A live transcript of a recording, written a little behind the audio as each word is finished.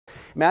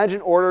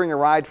Imagine ordering a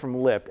ride from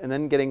Lyft and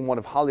then getting one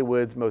of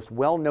Hollywood's most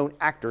well-known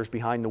actors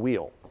behind the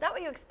wheel. It's not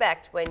what you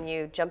expect when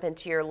you jump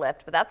into your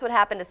Lyft, but that's what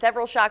happened to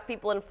several shocked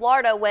people in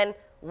Florida when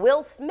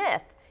Will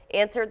Smith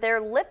answered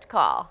their Lyft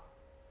call.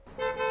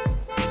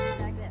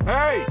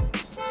 Hey,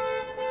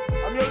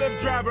 I'm your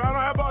Lyft driver. I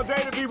don't have all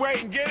day to be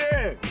waiting. Get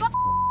in.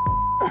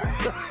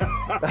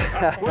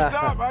 What's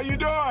up? How you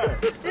doing?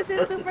 This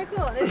is super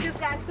cool. This just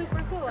got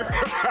super cool.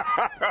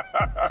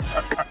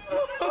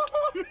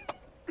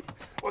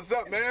 What's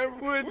up, man?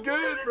 It's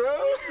good, bro.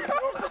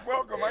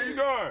 Welcome. How you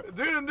doing?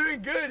 Dude, I'm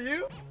doing good.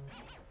 You?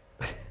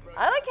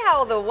 I like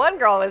how the one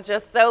girl was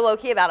just so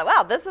low-key about it.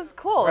 Wow, this is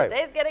cool. Right. The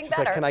day's getting She's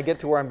better. like, can I get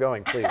to where I'm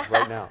going, please,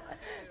 right now?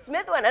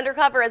 Smith went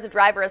undercover as a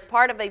driver as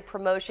part of a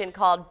promotion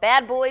called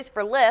Bad Boys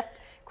for Lyft,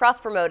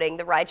 cross-promoting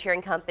the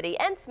ride-sharing company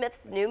and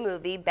Smith's new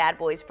movie, Bad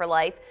Boys for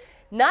Life.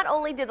 Not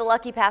only did the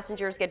lucky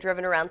passengers get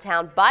driven around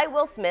town by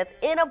Will Smith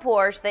in a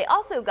Porsche, they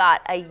also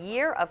got a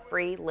year of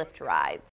free Lyft rides.